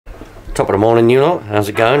Top of the morning, you lot. How's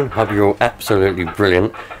it going? Hope you're all absolutely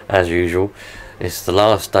brilliant, as usual. It's the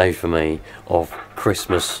last day for me of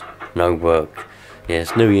Christmas, no work. Yeah,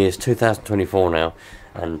 it's New Year's 2024 now,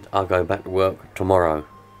 and I'll go back to work tomorrow,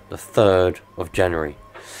 the 3rd of January.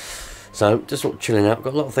 So, just sort of chilling out. I've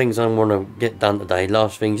got a lot of things I want to get done today.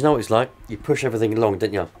 Last things, you know what it's like? You push everything along,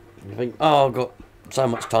 don't you? You think, oh, I've got so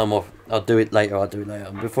much time off. I'll do it later,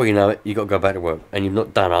 And before you know it, you've got to go back to work, and you've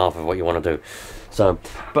not done half of what you want to do. So,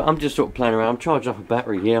 but I'm just sort of playing around. I'm charging up a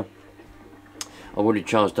battery here. I've already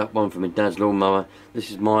charged up one for my dad's lawnmower.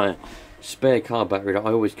 This is my spare car battery that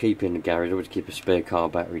I always keep in the garage. I always keep a spare car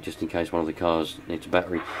battery just in case one of the cars needs a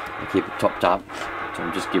battery. I keep it topped up. So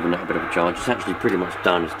I'm just giving that a bit of a charge. It's actually pretty much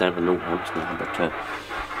done. It's down to 0 amps now, but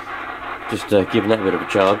just giving that a bit of a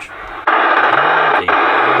charge.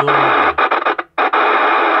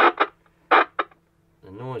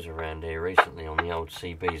 The noise around here recently on the old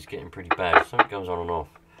CB is getting pretty bad. Something goes on and off.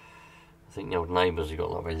 I think the old neighbours have got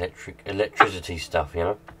a lot of electricity stuff, you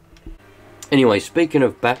know. Anyway, speaking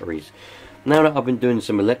of batteries, now that I've been doing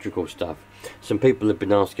some electrical stuff, some people have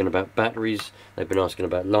been asking about batteries, they've been asking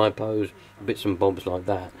about LiPos, bits and bobs like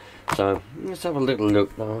that. So let's have a little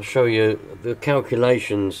look. I'll show you the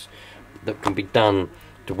calculations that can be done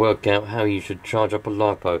to work out how you should charge up a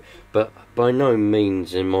LiPo. But by no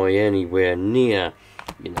means am I anywhere near,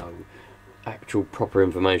 you know, actual proper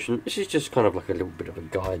information. This is just kind of like a little bit of a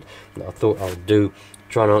guide that I thought I would do,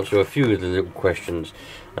 try and answer a few of the little questions.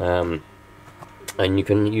 And you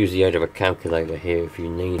can use the aid of a calculator here if you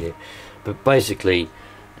need it. But basically,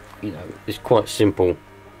 you know, it's quite simple.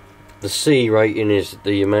 The C rating is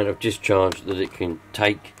the amount of discharge that it can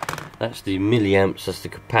take. That's the milliamps, that's the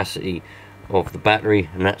capacity of the battery,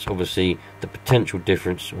 and that's obviously the potential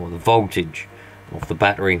difference or the voltage of the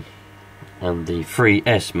battery. And the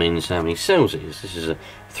 3S means how many cells it is. This is a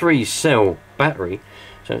 3-cell battery,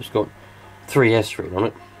 so it's got 3S written on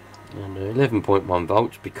it, and 11.1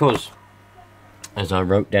 volts, because, as I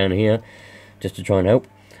wrote down here, just to try and help,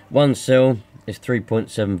 one cell is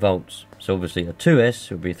 3.7 volts. So obviously a 2S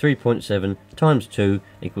will be 3.7 times 2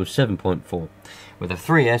 equals 7.4. With a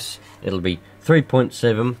 3S, it'll be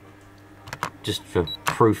 3.7, just for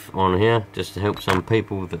proof on here, just to help some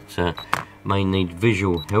people that may need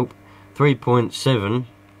visual help. 3.7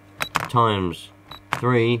 times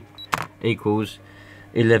 3 equals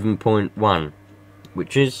 11.1,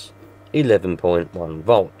 which is 11.1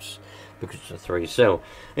 volts, because it's a 3-cell.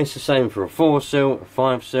 It's the same for a 4-cell, a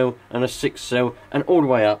 5-cell, and a 6-cell, and all the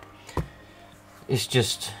way up. It's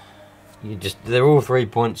just, they're all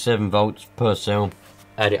 3.7 volts per cell.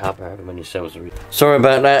 Add it up however many cells there is. Sorry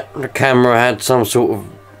about that, the camera had some sort of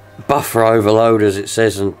buffer overload, as it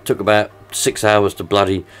says, and took about 6 hours to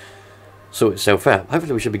bloody sort itself out.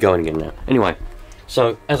 Hopefully we should be going again now. Anyway,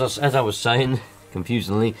 so as I was saying,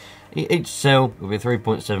 confusingly, each cell will be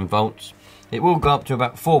 3.7 volts. It will go up to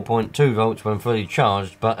about 4.2 volts when fully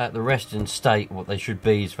charged, but at the resting state, what they should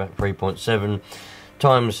be is about 3.7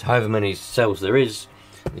 times however many cells there is.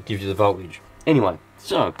 It gives you the voltage. Anyway,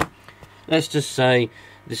 so let's just say,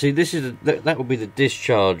 you see, this is that will be the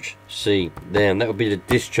discharge. See there, and that will be the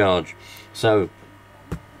discharge. So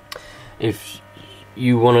if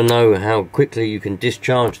you want to know how quickly you can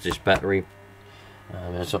discharge this battery,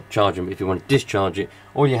 it's not charging, but if you want to discharge it,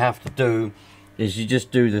 all you have to do is you just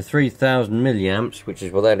do the 3000 milliamps, which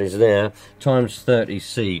is what that is there, times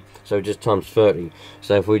 30C. So just times 30.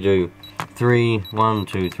 So if we do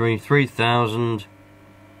 3000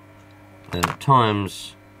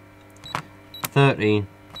 times 30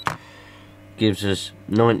 gives us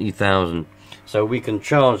 90,000. So we can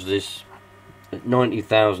charge this at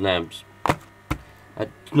 90,000 amps.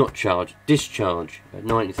 Not charge, discharge at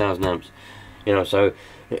 90,000 amps. You know, so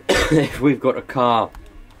if we've got a car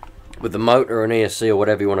with the motor and ESC or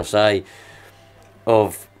whatever you want to say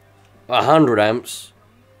of 100 amps,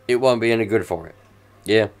 it won't be any good for it.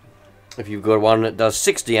 Yeah, if you've got one that does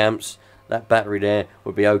 60 amps, that battery there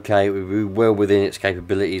would be okay. It would be well within its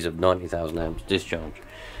capabilities of 90,000 amps discharge.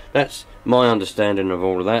 That's my understanding of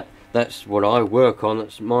all of that. That's what I work on.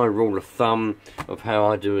 That's my rule of thumb of how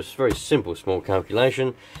I do a very simple small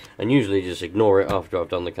calculation, and usually just ignore it after I've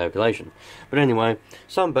done the calculation. But anyway,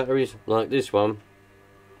 some batteries like this one,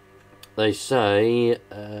 they say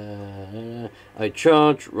a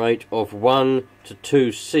charge rate of 1 to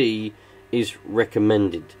 2C is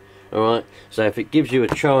recommended. Alright, so if it gives you a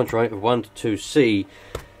charge rate of 1 to 2C,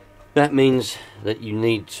 that means that you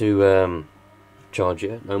need to charge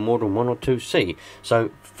it at no more than 1 or 2C.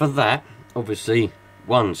 So for that, obviously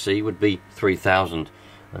 1C would be 3000,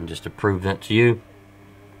 and just to prove that to you,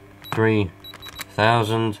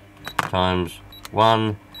 3000 times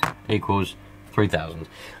 1 equals 3000.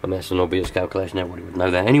 I mean, that's an obvious calculation, everybody would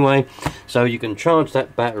know that anyway. So you can charge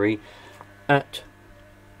that battery at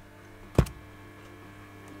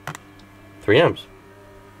 3 amps.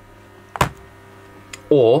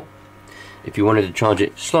 Or, if you wanted to charge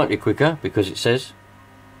it slightly quicker, because it says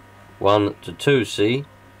 1 to 2C,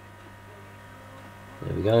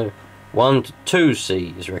 there we go, 1 to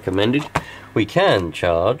 2C is recommended, we can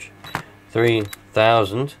charge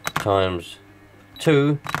 3000 times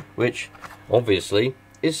 2, which obviously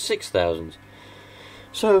is 6000.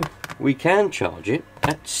 So we can charge it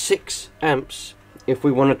at 6 amps if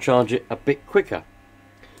we want to charge it a bit quicker,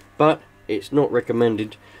 but it's not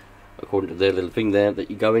recommended, according to their little thing there, that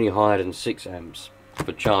you go any higher than 6 amps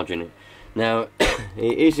for charging it. Now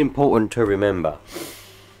it is important to remember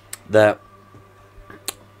that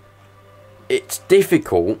it's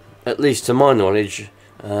difficult, at least to my knowledge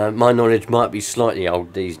might be slightly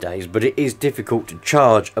old these days, but it is difficult to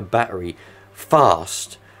charge a battery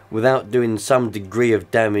fast without doing some degree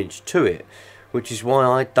of damage to it, which is why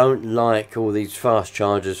I don't like all these fast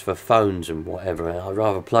chargers for phones and whatever. I'd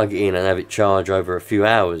rather plug it in and have it charge over a few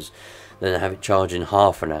hours than have it charge in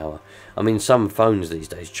half an hour. I mean, some phones these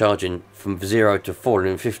days charging from 0 to 4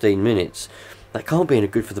 in 15 minutes. That can't be any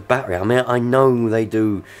good for the battery. I mean, I know they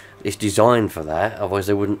do, it's designed for that, otherwise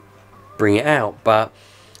they wouldn't bring it out, but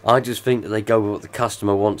I just think that they go with what the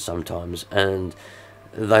customer wants sometimes, and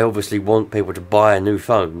they obviously want people to buy new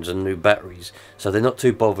phones and new batteries, so they're not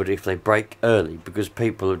too bothered if they break early, because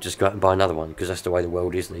people will just go out and buy another one, because that's the way the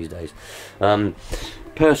world is these days.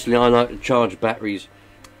 Personally, I like to charge batteries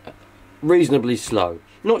reasonably slow,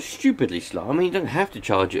 not stupidly slow. I mean, you don't have to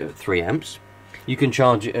charge it at 3 amps. You can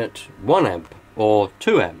charge it at 1 amp or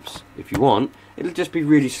 2 amps if you want. It'll just be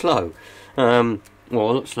really slow. Well,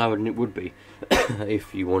 a lot slower than it would be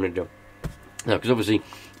if you wanted to. No, because obviously,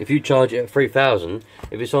 if you charge it at 3000,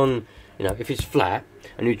 if it's on, you know, if it's flat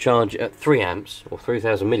and you charge it at 3 amps or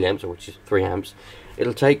 3000 milliamps, which is 3 amps,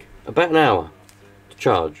 it'll take about an hour to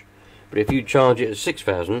charge. But if you charge it at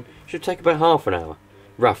 6000, it should take about half an hour,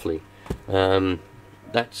 roughly.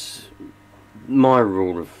 That's my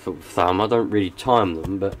rule of thumb. I don't really time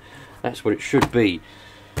them, but that's what it should be.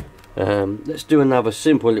 Let's do another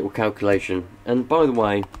simple little calculation. And by the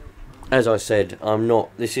way, as I said, I'm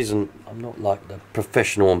not like the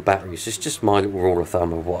professional on batteries. It's just my little rule of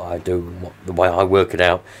thumb of what I do and the way I work it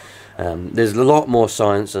out. There's a lot more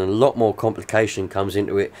science and a lot more complication comes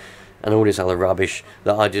into it, and all this other rubbish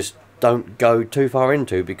that I just don't go too far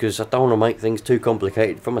into, because I don't want to make things too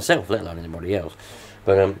complicated for myself, let alone anybody else.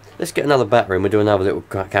 But let's get another battery and we'll do another little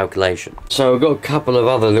calculation. So I've got a couple of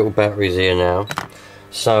other little batteries here now.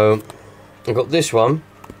 So I've got this one,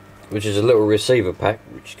 which is a little receiver pack,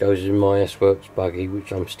 which goes in my S-Works buggy,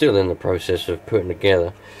 which I'm still in the process of putting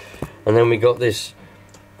together. And then we got this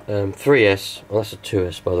 3S, well, that's a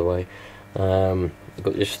 2S by the way. We've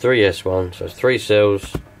got this 3S one, so it's 3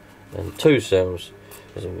 cells and 2 cells.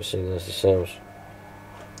 As you can see, there's the cells.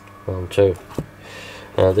 1, 2.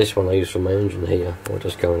 This one I use for my engine heater, or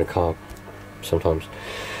just go in a car sometimes.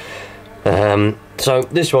 So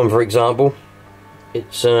this one, for example,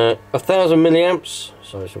 it's 1000 milliamps,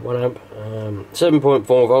 so it's a 1 amp, 7.4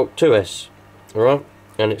 volt, 2S. Alright,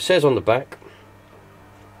 and it says on the back,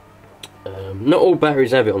 not all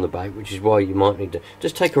batteries have it on the back, which is why you might need to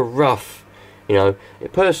just take a rough, you know,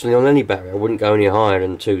 personally on any battery I wouldn't go any higher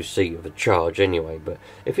than 2C of a charge anyway, but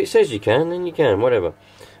if it says you can, then you can, whatever.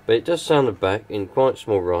 But it does say on the back in quite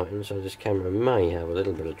small writing, so this camera may have a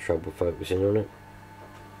little bit of trouble focusing on it,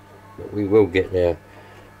 but we will get there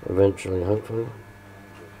eventually, hopefully.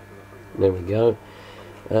 There we go.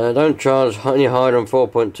 Don't charge any higher than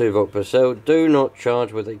 4.2 volt per cell. Do not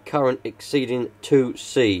charge with a current exceeding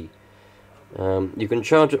 2C. You can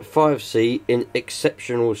charge at 5C in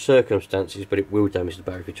exceptional circumstances, but it will damage the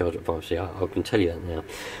battery if you charge at 5C. I can tell you that now.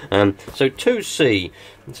 So 2C,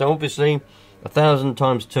 so obviously 1000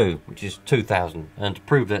 times 2, which is 2000, and to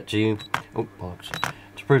prove that to you,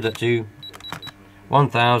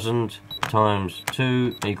 1000 times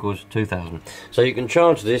 2 equals 2000. So you can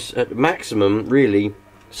charge this at maximum, really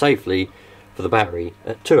safely, for the battery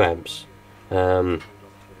at 2 amps, or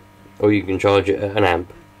you can charge it at 1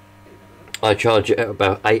 amp. I charge it at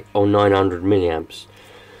about 800 or 900 milliamps,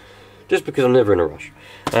 just because I'm never in a rush.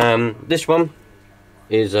 This one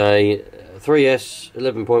is a 3S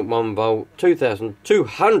 11.1 volt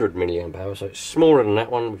 2200 milliamp hour, so it's smaller than that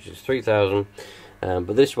one, which is 3000,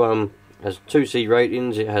 but this one has 2C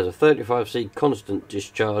ratings. It has a 35C constant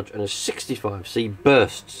discharge and a 65C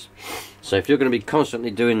bursts. So if you're going to be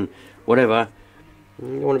constantly doing whatever, you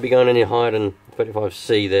don't want to be going any higher than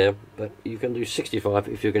 35C there, but you can do 65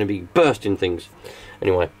 if you're going to be bursting things.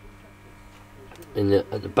 Anyway,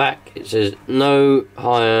 at the back it says no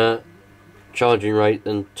higher charging rate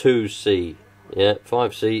than 2C. Yeah,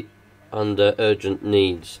 5C under urgent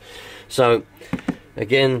needs. So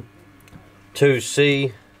again,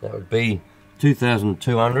 2C, that would be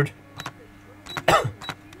 2,200.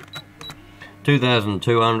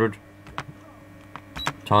 2,200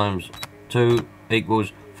 times 2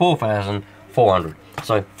 equals 4,400.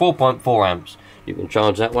 So 4.4 amps. You can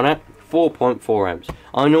charge that one at 4.4 amps.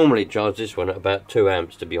 I normally charge this one at about 2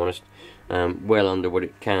 amps, to be honest. Well under what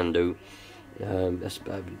it can do.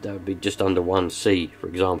 That would be just under 1C, for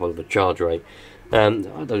example, of the charge rate.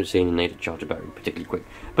 I don't see any need to charge a battery particularly quick.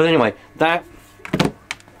 But anyway, that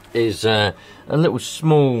is a little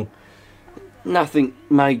small, nothing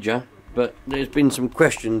major, but there's been some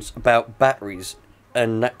questions about batteries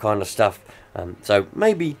and that kind of stuff. So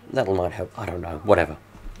maybe that might help. I don't know. Whatever.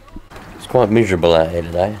 It's quite miserable out here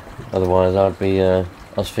today. Otherwise, I'd be. I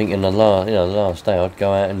was thinking the last day I'd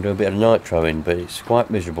go out and do a bit of nitro in, but it's quite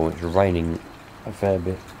miserable. It's raining a fair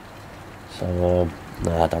bit. So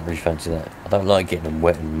no, I don't really fancy that. I don't like getting them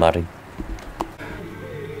wet and muddy.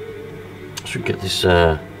 Should get this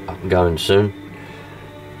up and going soon.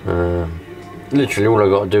 Literally all I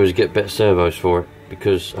got to do is get better servos for it,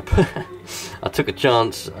 because I took a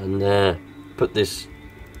chance and put this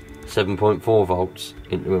 7.4 volts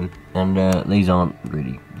into them, and these aren't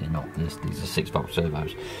really, they're not this, these are 6 volt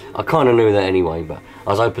servos. I kind of knew that anyway, but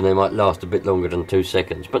I was hoping they might last a bit longer than 2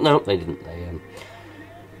 seconds, but no, they didn't. They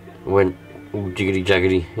went all jiggity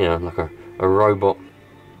jaggedy, you know, like a robot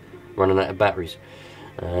running out of batteries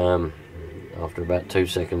after about 2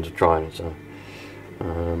 seconds of trying it. So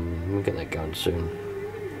we'll get that going soon.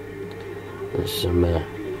 There's some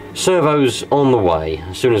servos on the way.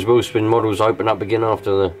 As soon as wheel spin models open up again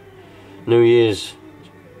after the New Year's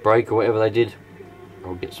break or whatever they did,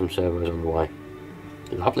 I'll get some servos on the way.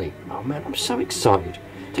 Lovely. Oh man, I'm so excited.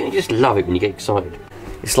 Don't you just love it when you get excited?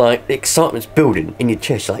 It's like the excitement's building in your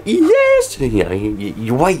chest. You're like, yes! You know,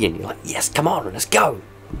 you're waiting. You're like, yes, come on, let's go.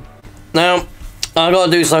 Now, I've got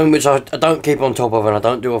to do something which I don't keep on top of, and I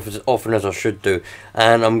don't do as often as I should do.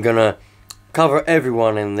 And I'm going to cover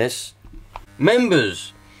everyone in this.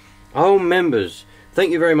 Members! Oh, members.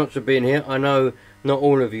 Thank you very much for being here. I know not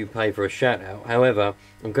all of you pay for a shout out. However,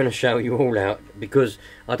 I'm going to shout you all out, because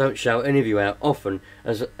I don't shout any of you out often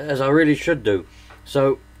as I really should do.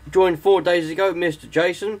 So, joined 4 days ago, Mr.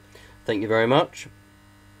 Jason. Thank you very much.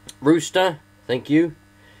 Rooster. Thank you.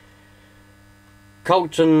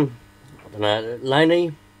 Colton. I don't know,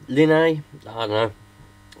 Linne, I don't know,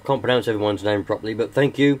 can't pronounce everyone's name properly, but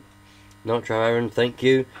thank you. Nitro Aaron, thank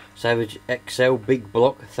you. Savage XL, Big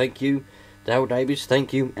Block, thank you. Dale Davis,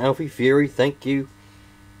 thank you. Alfie Fury, thank you.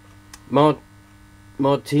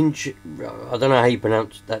 Martinge, I don't know how you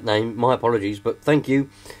pronounce that name, my apologies, but thank you.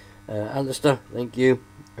 Alistair, thank you.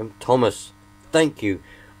 And Thomas, thank you.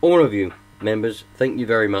 All of you members, thank you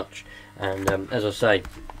very much. And as I say,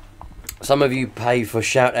 some of you pay for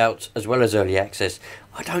shout outs as well as early access.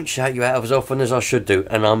 I don't shout you out as often as I should do,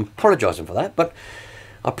 and I'm apologising for that, but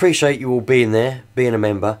I appreciate you all being there, being a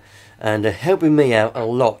member, and helping me out a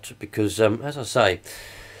lot, because as I say,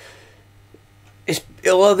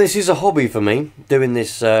 although this is a hobby for me, doing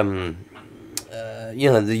this, you know,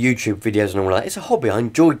 the YouTube videos and all that, it's a hobby. I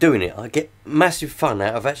enjoy doing it. I get massive fun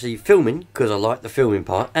out of actually filming, because I like the filming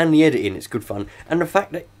part, and the editing, it's good fun, and the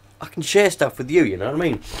fact that I can share stuff with you, you know what I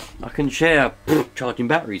mean? I can share charging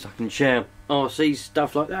batteries, I can share RC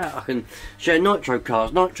stuff like that, I can share nitro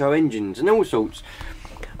cars, nitro engines and all sorts.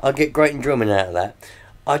 I get great enjoyment out of that.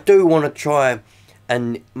 I do want to try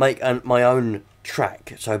and make my own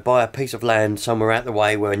track, so buy a piece of land somewhere out the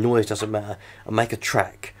way where noise doesn't matter and make a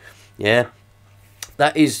track, yeah?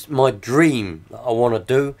 That is my dream that I want to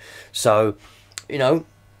do. So, you know,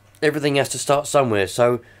 everything has to start somewhere.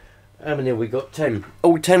 So, how many have we got? 10.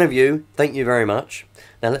 All 10 of you, thank you very much.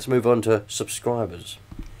 Now let's move on to subscribers.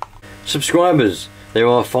 Subscribers, there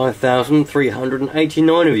are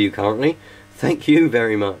 5,389 of you currently. Thank you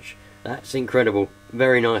very much. That's incredible.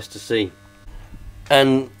 Very nice to see.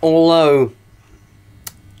 And although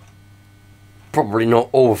probably not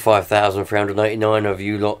all 5,389 of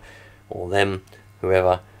you lot, or them,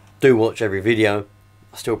 whoever, do watch every video,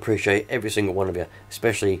 I still appreciate every single one of you,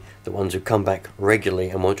 especially the ones who come back regularly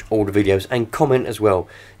and watch all the videos and comment as well.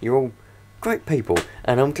 You're all great people,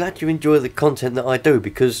 and I'm glad you enjoy the content that I do,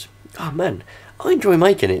 because, oh man, I enjoy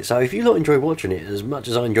making it. So if you lot enjoy watching it as much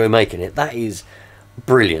as I enjoy making it, that is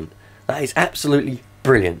brilliant. That is absolutely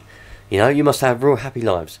brilliant. You know, you must have real happy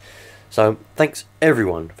lives. So thanks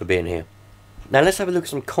everyone for being here. Now let's have a look at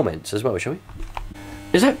some comments as well, shall we?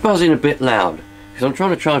 Is that buzzing a bit loud? Because I'm trying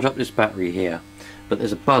to charge up this battery here. but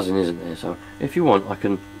there's a buzzing, isn't there? So if you want, I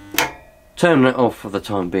can turn that off for the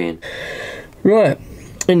time being. Right,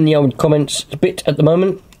 in the old comments bit at the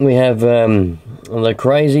moment, we have the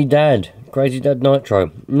Crazy Dad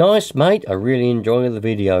Nitro. Nice, mate. I really enjoy the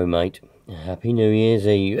video, mate. Happy New Year's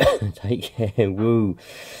Eve. Take care. Woo.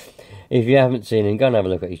 If you haven't seen him, go and have a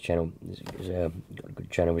look at his channel. He's got a good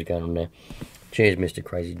channel he's going on there. Cheers, Mr.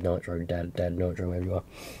 Crazy Nitro, Dad Nitro, wherever you are.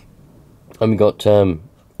 And we got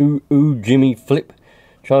Jimmy Flip.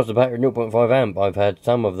 Charge the battery 0.5 amp. I've had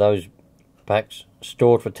some of those packs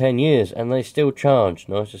stored for 10 years and they still charge.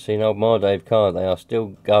 Nice to see an old Mardave car. They are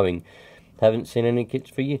still going. Haven't seen any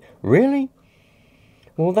kits for you. Really?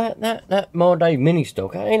 Well, that Mardave mini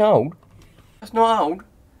stock, that ain't old. That's not old.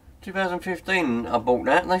 2015 I bought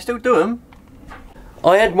that and they still do them.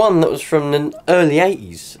 I had one that was from the early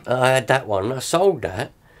 80s. I had that one. I sold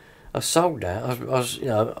that. I was, you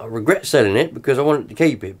know, I regret selling it because I wanted to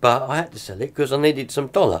keep it, but I had to sell it because I needed some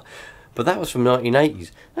dollar. But that was from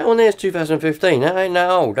 1980s. That one there's 2015. That ain't that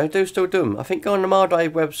old. They do still do them. I think go on the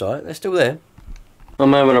Mardave website. They're still there.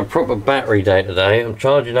 I'm having a proper battery day today. I'm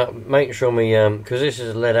charging up, making sure me, because this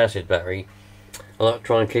is a lead acid battery. I like to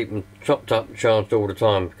try and keep them chopped up and charged all the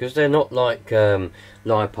time because they're not like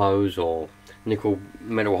LiPos or nickel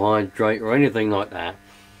metal hydrate or anything like that.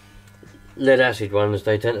 Lead acid ones,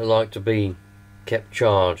 they tend to like to be kept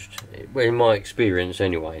charged, in my experience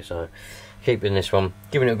anyway. So keeping this one,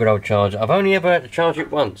 giving it a good old charge. I've only ever had to charge it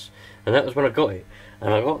once, and that was when I got it.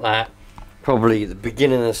 And I got that probably at the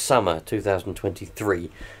beginning of summer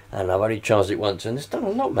 2023, and I've only charged it once, and it's done a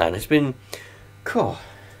lot, man. It's been, God,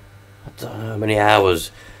 I don't know how many hours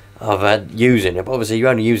I've had using it, but obviously you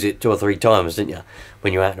only use it 2 or 3 times, didn't you,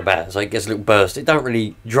 when you're out and about, so it gets a little burst. It don't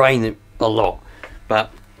really drain it a lot,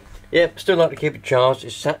 but yeah, still like to keep it charged.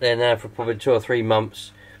 It's sat there now for probably 2 or 3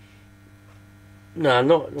 months. No,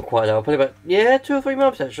 not quite that, probably about, yeah, 2 or 3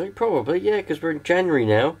 months actually, probably, yeah, because we're in January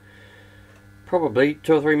now. Probably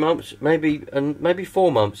 2 or 3 months, maybe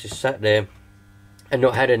 4 months it's sat there and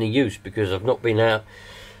not had any use because I've not been out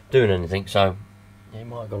doing anything, so it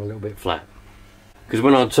might have gone a little bit flat. Because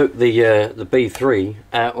when I took the B3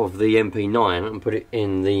 out of the MP9 and put it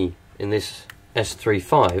in this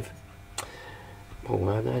S35, oh,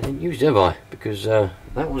 I didn't use it, have I? Because that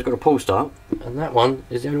one's got a pull start, and that one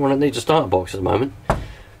is the only one that needs a starter box at the moment.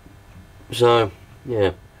 So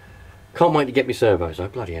yeah, can't wait to get me servos though,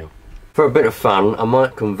 bloody hell. For a bit of fun, I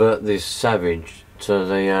might convert this Savage to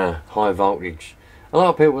the high voltage. A lot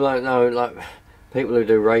of people don't know, like people who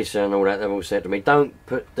do racing and all that, they've all said to me, don't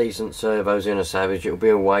put decent servos in a Savage, it'll be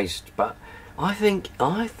a waste. But I think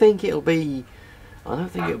it'll be, I don't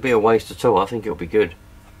think it'll be a waste at all. I think it'll be good.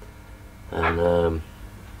 And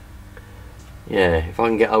yeah, if I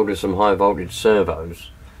can get hold of some high voltage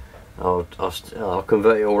servos, I'll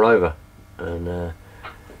convert it all over, and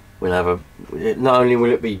we'll have a, not only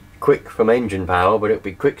will it be quick from engine power, but it'll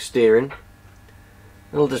be quick steering.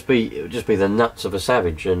 It'll just be the nuts of a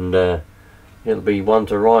Savage, and it'll be one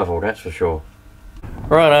to rival, that's for sure.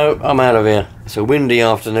 Righto, I'm out of here. It's a windy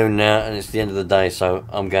afternoon now, and it's the end of the day, so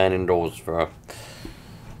I'm going indoors for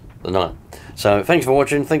the night. So thanks for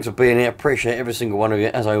watching, thanks for being here, appreciate every single one of you.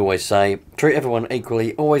 As I always say, treat everyone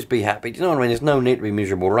equally, always be happy. Do you know what I mean? There's no need to be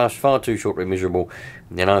miserable. Life's far too short to be miserable.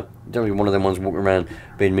 You know, don't be one of them ones walking around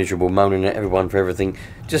being miserable, moaning at everyone for everything.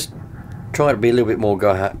 Just try to be a little bit more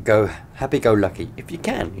happy-go-lucky if you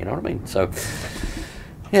can, you know what I mean? So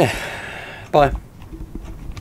yeah, bye.